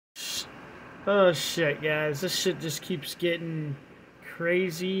Oh shit, guys. This shit just keeps getting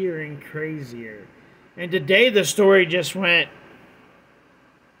crazier and crazier. And today the story just went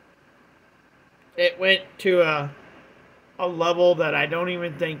to a level that I don't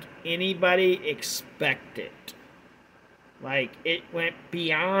even think anybody expected. Like it went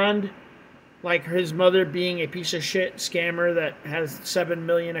beyond like his mother being a piece of shit scammer that has 7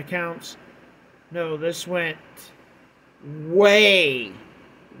 million accounts. No, this went way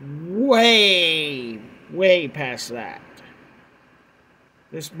way, way past that.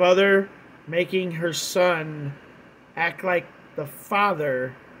 This mother making her son act like the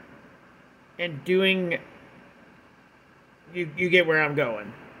father and doing. You get where I'm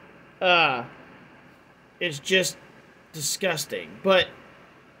going. It's just disgusting. But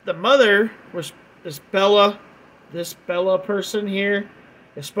the mother was this Bella person here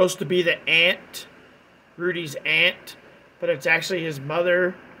is supposed to be the aunt, Rudy's aunt, but it's actually his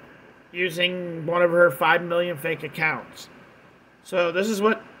mother using one of her 5 million fake accounts. So this is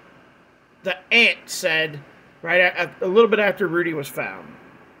what the aunt said a little bit after Rudy was found.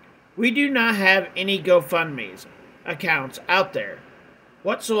 We do not have any GoFundMe's accounts out there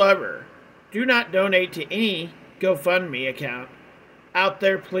whatsoever. Do not donate to any GoFundMe account out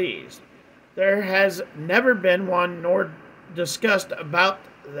there, please. There has never been one nor discussed about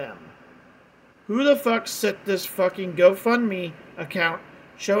them. Who the fuck set this fucking GoFundMe account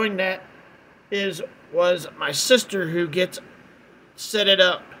showing that was my sister who gets set it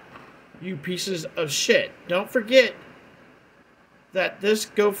up? You pieces of shit. Don't forget that this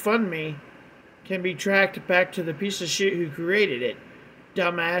GoFundMe can be tracked back to the piece of shit who created it.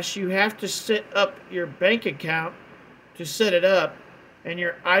 Dumbass, you have to set up your bank account to set it up, and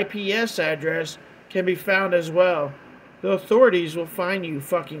your IPS address can be found as well. The authorities will find you,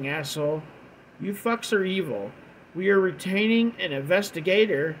 fucking asshole. You fucks are evil. We are retaining an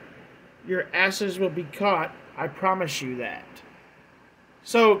investigator. Your asses will be caught. I promise you that.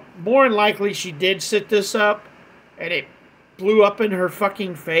 So, more than likely, she did set this up, and it blew up in her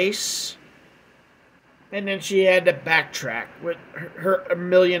fucking face. And then she had to backtrack with her a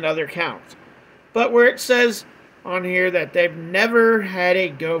million other counts. But where it says on here that they've never had a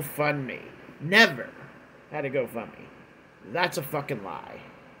GoFundMe. Never had a GoFundMe. That's a fucking lie.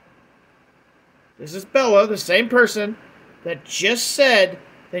 This is Bella, the same person that just said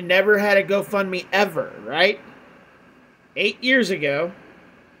they never had a GoFundMe ever, right? 8 years ago,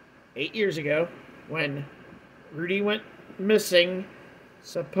 when Rudy went missing,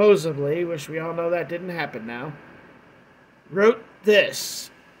 supposedly, which we all know that didn't happen now, wrote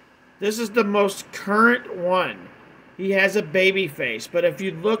this. This is the most current one. He has a baby face, but if you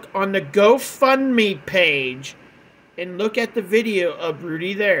look on the GoFundMe page and look at the video of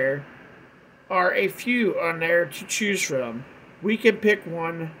Rudy, there are a few on there to choose from. We can pick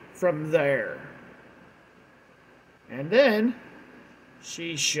one from there. And then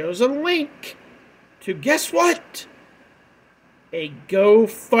she shows a link to, guess what? A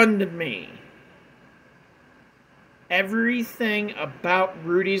GoFundMe. Everything about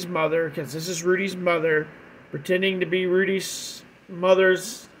Rudy's mother, because this is Rudy's mother, pretending to be Rudy's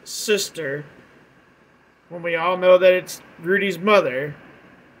mother's sister, when we all know that it's Rudy's mother,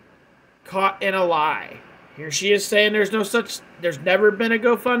 caught in a lie. Here she is saying there's never been a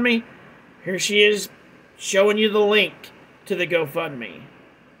GoFundMe. Here she is showing you the link to the GoFundMe.